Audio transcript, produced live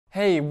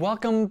Hey,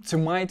 welcome to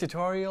my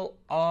tutorial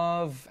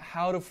of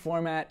how to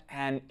format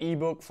an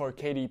ebook for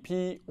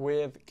KDP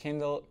with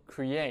Kindle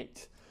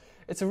Create.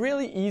 It's a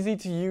really easy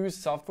to use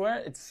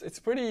software. It's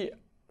pretty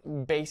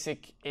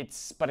basic,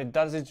 but it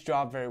does its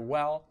job very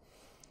well.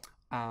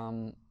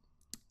 And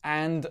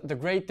the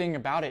great thing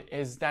about it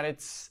is that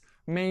it's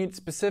made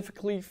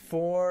specifically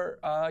for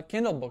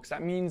Kindle books.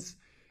 That means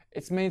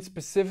it's made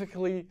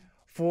specifically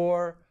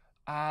for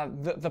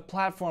the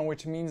platform,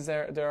 which means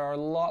there are a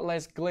lot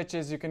less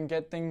glitches. You can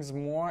get things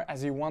more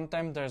as you want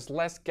them. There's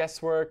less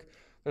guesswork,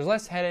 there's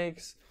less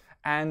headaches,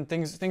 and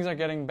things are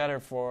getting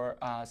better for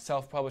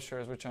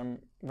self-publishers, which I'm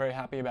very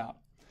happy about.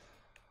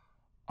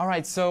 All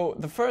right, so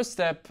the first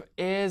step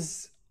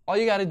is all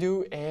you got to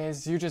do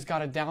is you just got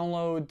to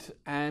download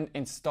and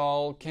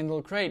install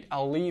Kindle Create.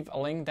 I'll leave a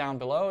link down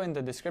below in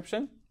the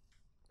description.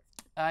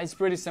 It's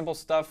pretty simple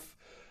stuff.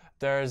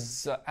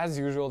 There's, as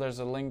usual, there's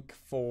a link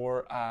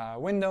for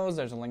Windows,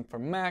 there's a link for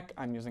Mac.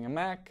 I'm using a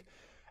Mac.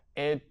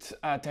 It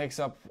takes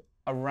up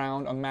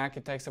around, on Mac,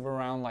 it takes up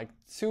around like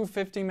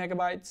 250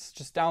 megabytes.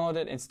 Just download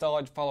it, install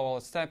it, follow all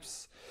the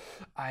steps.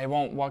 I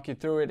won't walk you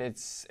through it,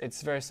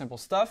 it's very simple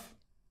stuff.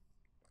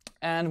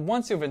 And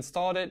once you've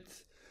installed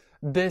it,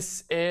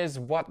 this is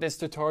what this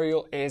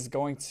tutorial is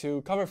going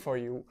to cover for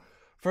you.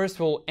 First,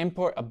 we'll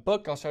import a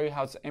book. I'll show you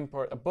how to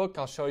import a book.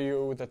 I'll show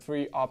you the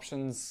three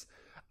options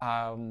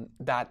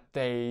that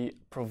they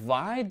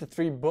provide, the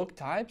three book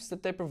types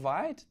that they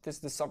provide,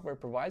 the software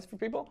provides for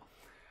people.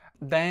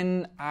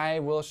 Then I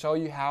will show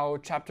you how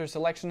chapter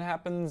selection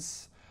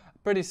happens,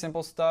 pretty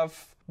simple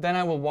stuff. Then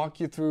I will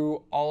walk you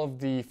through all of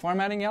the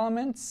formatting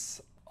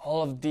elements,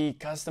 all of the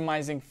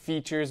customizing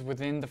features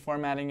within the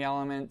formatting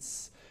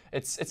elements.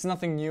 It's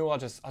nothing new. I'll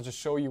just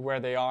show you where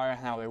they are and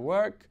how they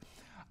work.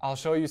 I'll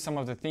show you some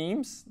of the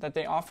themes that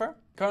they offer.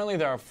 Currently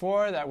there are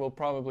 4 that will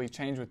probably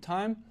change with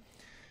time.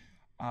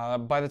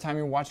 By the time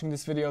you're watching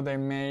this video, there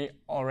may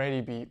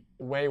already be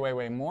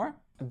way more.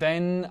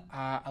 Then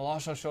I'll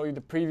also show you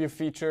the preview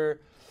feature.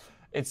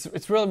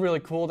 It's really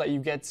cool that you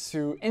get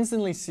to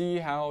instantly see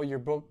how your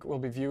book will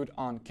be viewed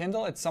on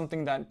Kindle. It's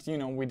something that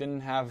we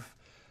didn't have.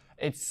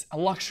 It's a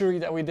luxury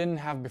that we didn't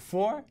have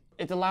before.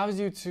 It allows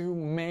you to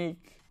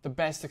make the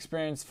best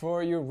experience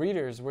for your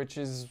readers, which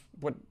is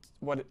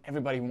what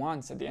everybody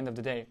wants at the end of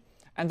the day.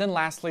 And then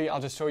lastly, I'll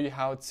just show you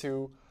how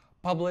to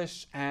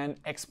publish and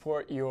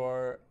export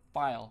your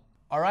file.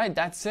 All right,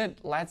 that's it.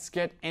 Let's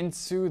get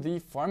into the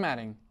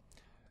formatting.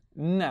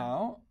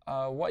 Now,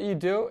 what you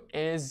do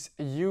is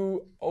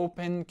you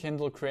open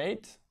Kindle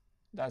Create.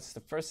 That's the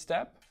first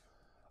step.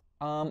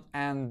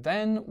 And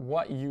then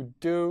what you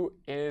do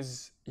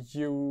is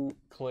you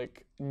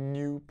click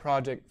New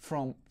Project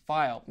from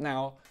File.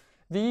 Now,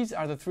 these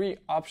are the 3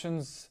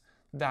 options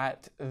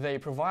that they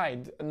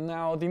provide.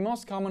 Now, the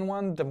most common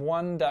one, the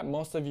one that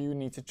most of you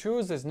need to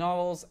choose, is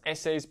novels,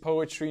 essays,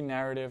 poetry,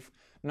 narrative,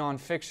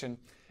 nonfiction.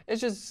 It's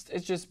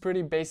just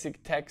pretty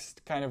basic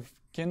text kind of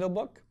Kindle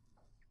book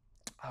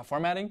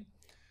formatting,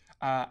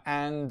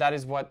 and that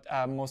is what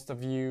most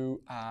of you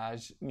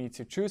need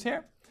to choose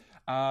here.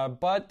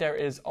 But there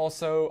is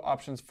also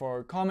options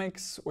for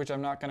comics, which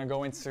I'm not going to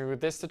go into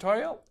this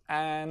tutorial,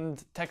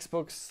 and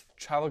textbooks,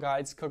 travel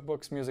guides,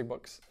 cookbooks, music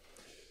books.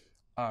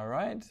 All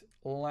right,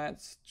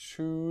 let's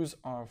choose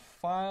our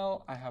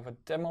file. I have a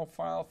demo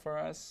file for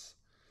us.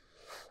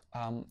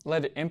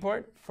 Let it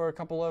import for a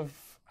couple of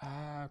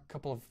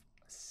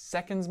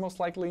seconds, most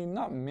likely,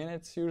 not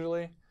minutes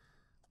usually,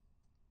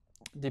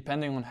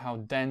 depending on how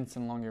dense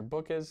and long your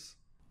book is.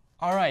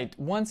 All right,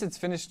 once it's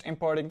finished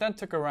importing, that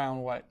took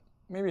around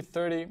maybe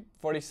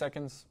 30-40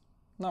 seconds,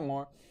 not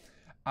more.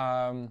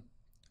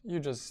 You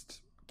just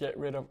get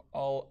rid of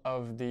all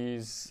of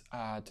these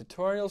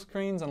tutorial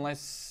screens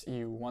unless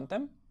you want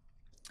them.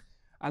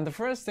 And the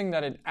first thing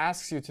that it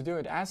asks you to do,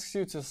 it asks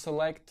you to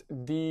select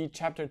the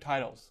chapter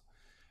titles.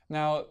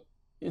 Now,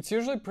 it's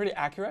usually pretty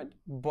accurate,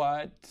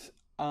 but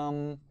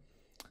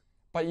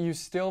you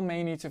still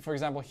may need to, for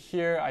example,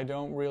 here I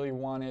don't really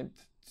want it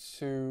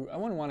to, I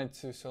wouldn't want it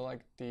to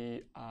select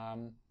the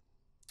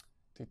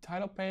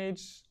title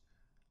page,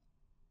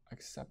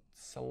 accept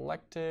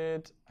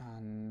selected,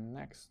 and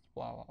next,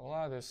 blah, blah,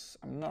 blah. This,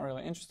 I'm not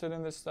really interested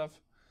in this stuff.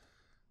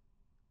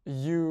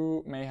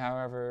 You may,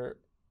 however,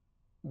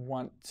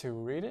 want to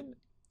read it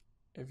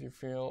if you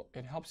feel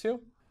it helps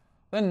you.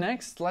 Then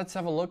next, let's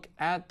have a look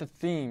at the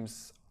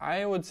themes.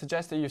 I would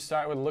suggest that you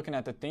start with looking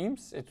at the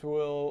themes. It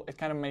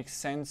kind of makes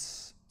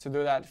sense to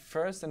do that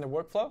first in the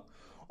workflow,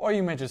 or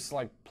you may just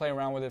play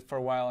around with it for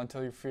a while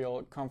until you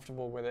feel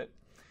comfortable with it.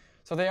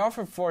 So they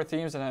offer 4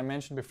 themes that I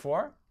mentioned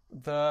before.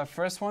 The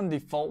first one,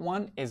 default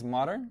one, is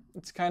modern.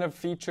 It's kind of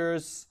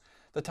features,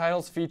 the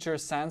titles feature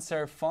sans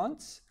serif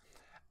fonts,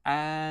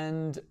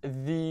 and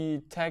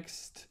the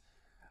text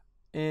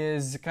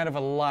is kind of a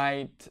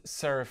light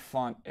serif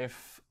font,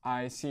 if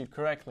I see it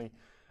correctly.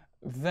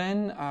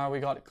 Then we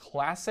got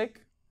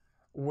classic,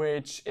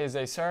 which is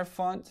a serif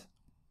font.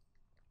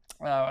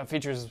 It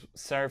features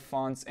serif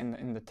fonts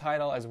in the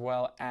title as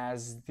well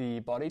as the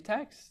body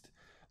text.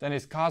 Then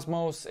it's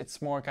Cosmos.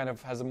 It's more kind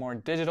of has a more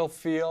digital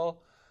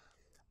feel.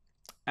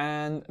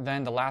 And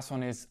then the last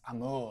one is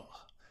amour,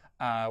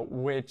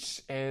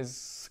 which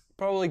is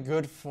probably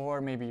good for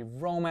maybe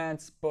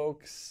romance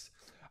books.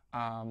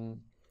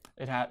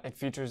 It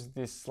features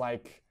this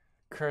like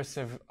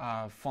cursive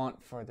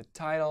font for the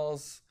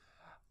titles,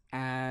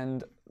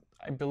 and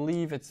I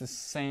believe it's the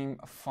same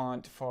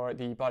font for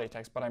the body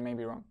text, but I may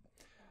be wrong.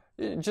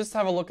 Just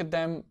have a look at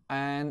them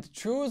and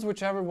choose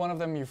whichever one of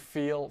them you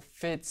feel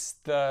fits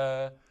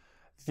the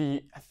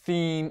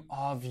theme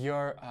of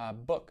your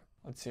book.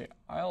 Let's see,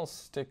 I'll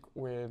stick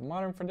with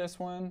modern for this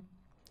one.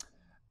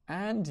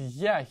 And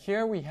yeah,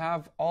 here we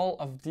have all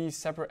of these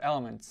separate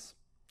elements.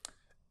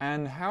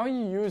 And how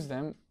you use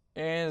them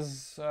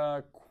is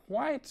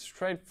quite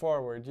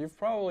straightforward. You've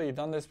probably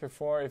done this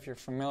before if you're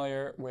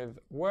familiar with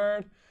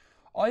Word.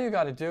 All you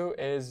got to do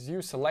is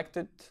you select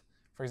it,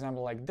 for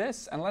example, like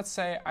this. And let's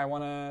say I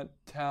want to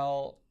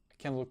tell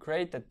Kindle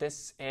Create that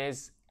this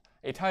is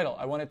a title.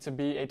 I want it to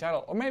be a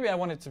title, or maybe I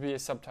want it to be a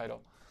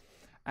subtitle.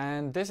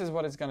 And this is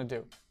what it's going to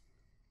do.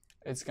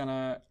 It's going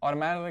to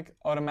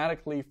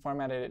automatically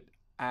format it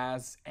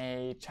as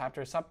a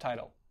chapter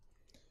subtitle.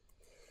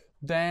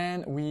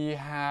 Then we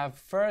have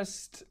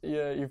first,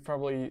 you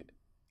probably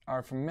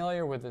are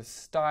familiar with this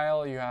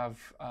style. You have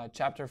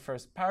chapter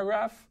first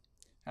paragraph,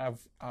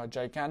 have a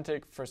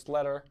gigantic first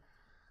letter.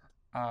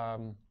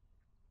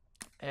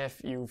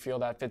 If you feel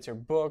that fits your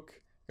book,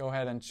 go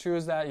ahead and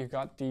choose that. You've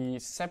got the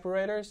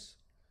separators.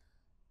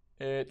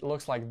 It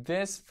looks like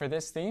this for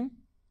this theme.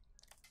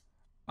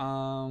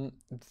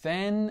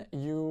 Then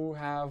you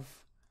have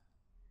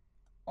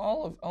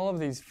all of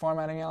these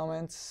formatting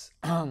elements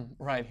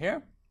right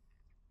here,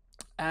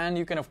 and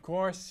you can, of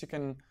course, you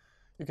can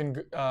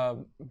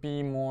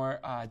be more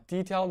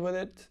detailed with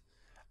it.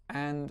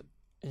 And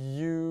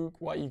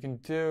what you can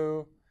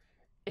do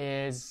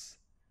is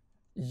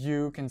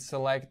you can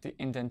select the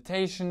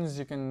indentations.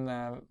 You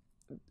can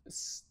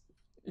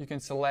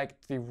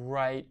select the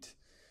right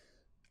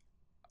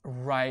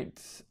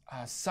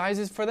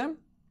sizes for them.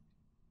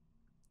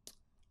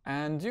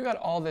 And you got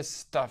all this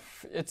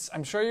stuff.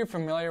 I'm sure you're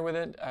familiar with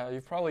it.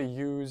 You've probably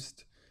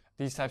used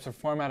these types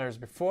of formatters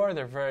before.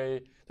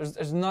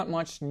 There's not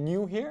much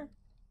new here.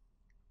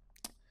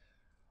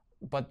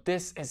 But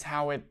this is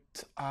how it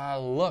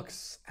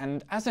looks.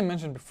 And as I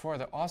mentioned before,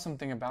 the awesome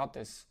thing about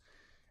this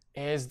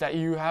is that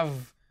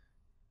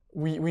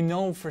we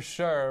know for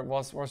sure,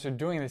 whilst you're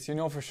doing this, you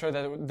know for sure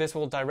that this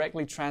will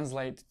directly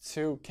translate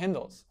to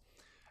Kindles.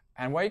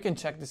 And where you can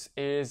check this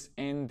is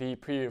in the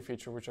preview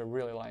feature, which I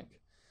really like.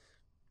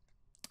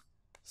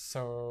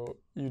 So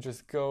you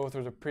just go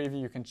through the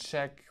preview, you can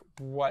check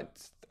how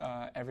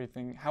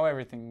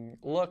everything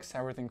looks,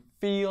 how everything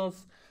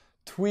feels,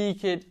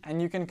 tweak it,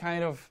 and you can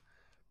kind of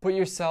put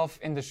yourself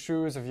in the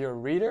shoes of your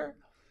reader,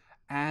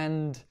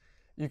 and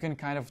you can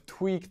kind of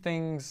tweak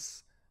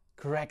things,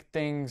 correct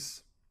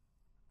things,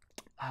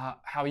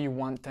 how you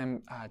want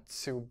them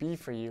to be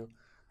for you.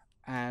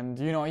 And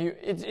you know, you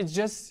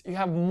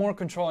have more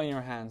control in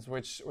your hands,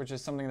 which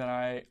is something that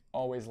I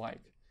always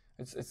like.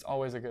 It's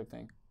always a good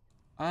thing.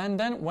 And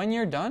then when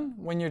you're done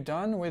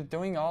with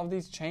doing all of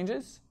these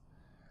changes,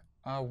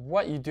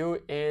 what you do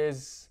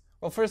is,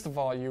 well, first of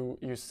all,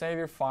 you save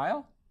your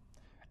file,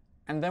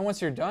 and then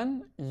once you're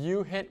done,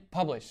 you hit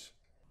publish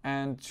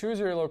and choose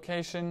your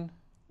location,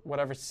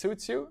 whatever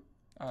suits you.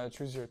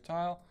 Choose your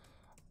tile.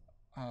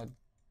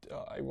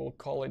 I will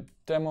call it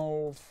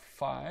demo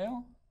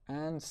file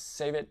and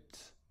save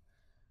it.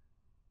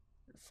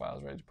 Your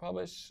file's ready to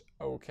publish.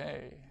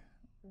 Okay,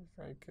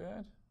 very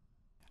good.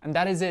 And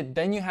that is it.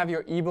 Then you have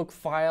your ebook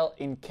file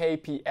in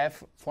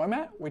KPF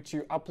format, which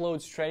you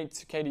upload straight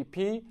to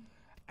KDP,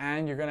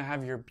 and you're gonna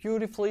have your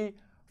beautifully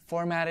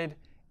formatted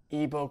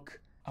ebook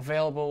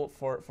available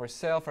for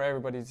sale for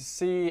everybody to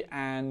see.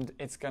 And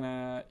it's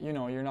gonna,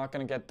 you're not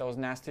gonna get those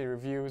nasty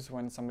reviews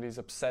when somebody's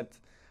upset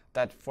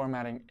that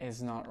formatting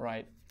is not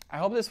right. I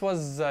hope this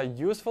was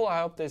useful. I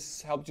hope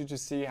this helped you to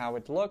see how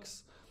it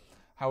looks,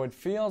 how it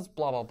feels,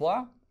 blah, blah,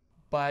 blah.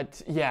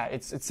 But yeah,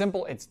 it's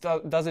simple, it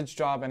does its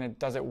job, and it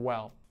does it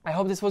well. I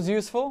hope this was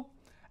useful,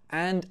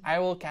 and I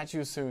will catch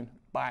you soon.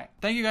 Bye.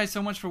 Thank you guys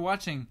so much for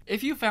watching.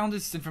 If you found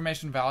this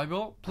information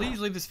valuable, please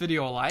leave this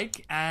video a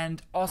like,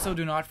 and also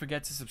do not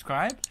forget to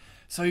subscribe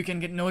so you can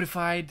get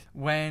notified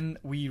when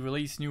we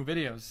release new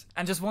videos.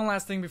 And just one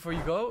last thing before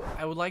you go,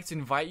 I would like to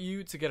invite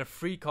you to get a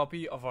free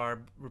copy of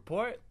our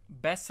report,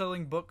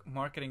 Best-Selling Book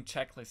Marketing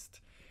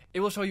Checklist. It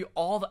will show you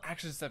all the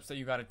action steps that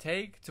you gotta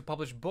take to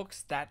publish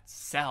books that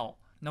sell.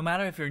 No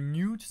matter if you're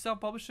new to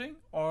self-publishing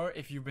or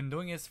if you've been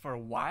doing this for a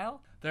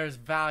while, there's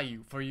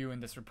value for you in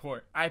this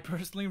report. I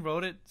personally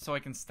wrote it so I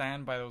can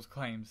stand by those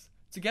claims.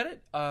 To get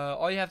it,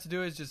 all you have to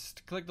do is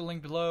just click the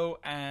link below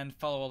and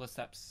follow all the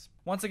steps.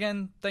 Once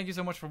again, thank you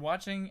so much for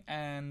watching,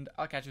 and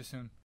I'll catch you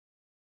soon.